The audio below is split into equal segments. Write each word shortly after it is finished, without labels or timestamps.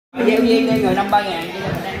Gieo duyên đi người 53.000 cho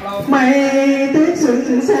mình ăn luôn. Mây tuyết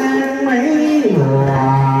xuân sang mấy mùa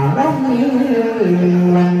đông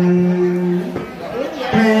lành,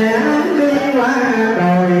 hè đi qua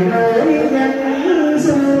đồi nổi danh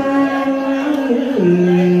xưa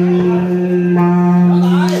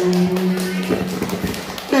mòn.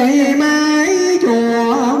 Cây mái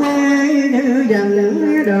chùa quê như dần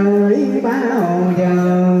đợi bao giờ,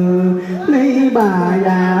 lấy bà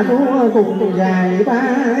già lúa cùng dài ba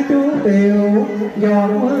chú tiều, giọt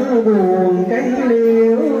mưa buồn cây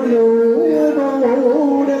liễu dù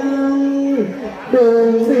cô đơn.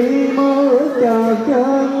 Đường đi mưa chờ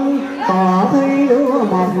chân, họ thấy lúa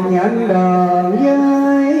mọc nhận đờn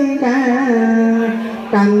với ca.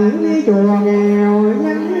 Cảnh chùa nghèo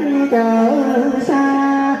nhắn chờ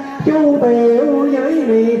xa, chú tiều với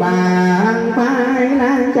đi bà ăn phai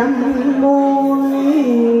lan trăm muôn.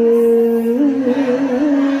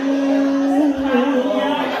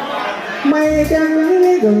 Mây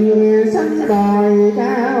trắng gừng xanh đồi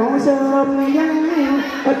cao sớm vắng,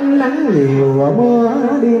 ít nắng nhiều mưa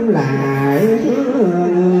đêm lại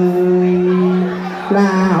người.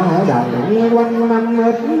 Lao động quanh năm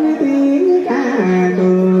ít tiếng ca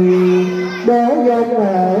cười, đổ dồn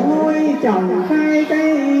mồ hôi trồng hai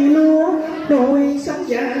cây lúa, đôi sống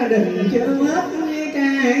gia đình chưa hết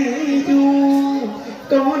cay chua.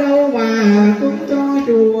 Có đâu mà cũng cho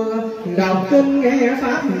chùa, đọc kinh nghe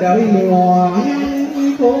pháp đợi mùa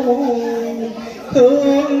khô.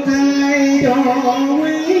 Thương thay cho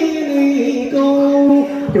quý cô,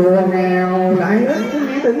 chùa nghèo lại ít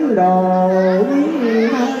tín đồ.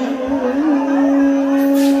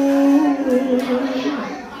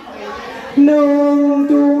 Nương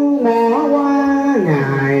chuông bỏ qua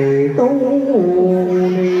ngày tu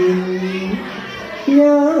niệm,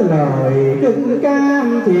 nhớ lời kinh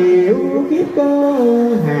cam chịu kiếp cơ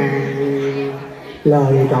hàng.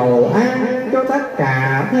 Lời cầu an cho tất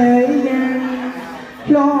cả thế gian,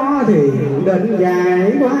 lo thiền định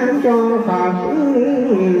giải quán cho Phật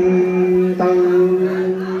từ.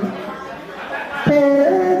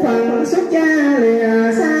 Thế phần xuất gia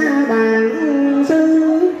lìa xa bạn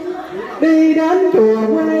sư, đi đến chùa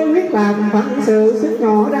quê quyết làm phận sự. Sức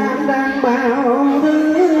nhỏ đang bao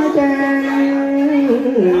thứ trang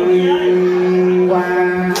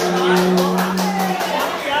hoàng.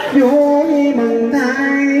 Vui mừng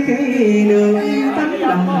thai khi được tấm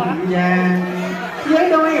lòng vàng, với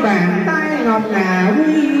đôi bàn tay ngọc ngà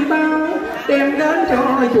quý báu, đem đến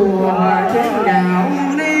cho chùa chén gạo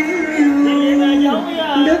nén hương.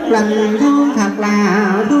 Đức lành thương thật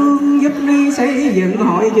là thương, giúp đi xây dựng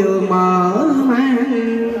hội trường mở mang.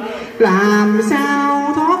 Làm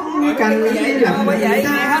sao thoát cảnh lầm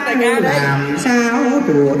ta, làm sao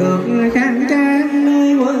chùa được khang trang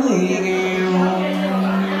nơi quê nghèo.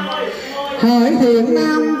 Hỡi thiện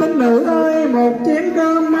nam tín nữ ơi, một chén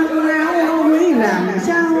cơm ăn áo quý làm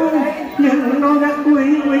sao, nhưng nó rất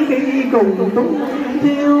quý khi cùng tung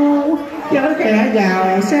thiêu. Chớ kẻ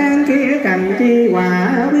giàu sang kia cần chi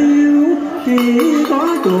quả biếu, chỉ có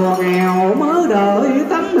chùa nghèo mới đợi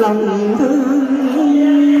tấm lòng thương.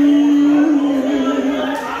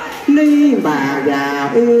 Ni bà già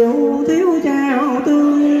yêu thiếu trao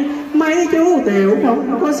tương, mấy chú tiểu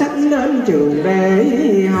không có sách lên trường để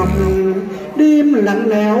học. Đêm lạnh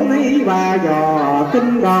lẽo mấy bà dò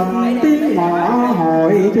kinh động, tiếng mõ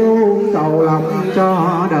hội chuông cầu lòng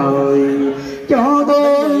cho đời. Cho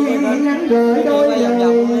tôi nhắn gửi đôi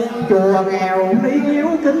lời, chùa nghèo đi hiếu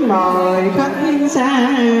kính mời khách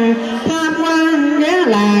xa. Tham quan ghé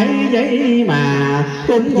lại vậy mà,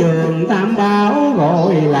 kính dường tam bảo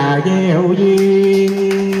gọi là gieo duyên.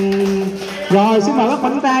 Rồi xin mời các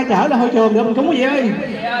bạn tay trở lại hội trường để mình cúng cái gì ơi.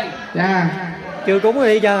 Dạ. Chưa cúng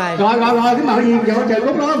cái gì chưa rồi. Rồi cái mời gì vô trời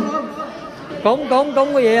cúng luôn.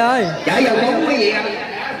 Cúng cái gì ơi. Chở vô cúng cái gì.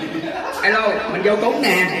 Alo, mình vô cúng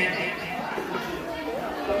nè.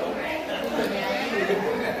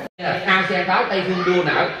 Ao xe pháo Tây Phương đua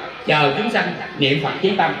nở, chờ chúng sanh niệm Phật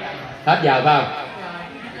chí tâm. Hết giờ phải không?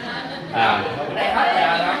 Hết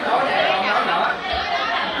giờ rồi, không nói nữa.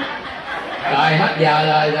 Rồi hết giờ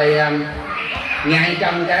rồi thì ngay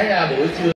trong cái buổi trưa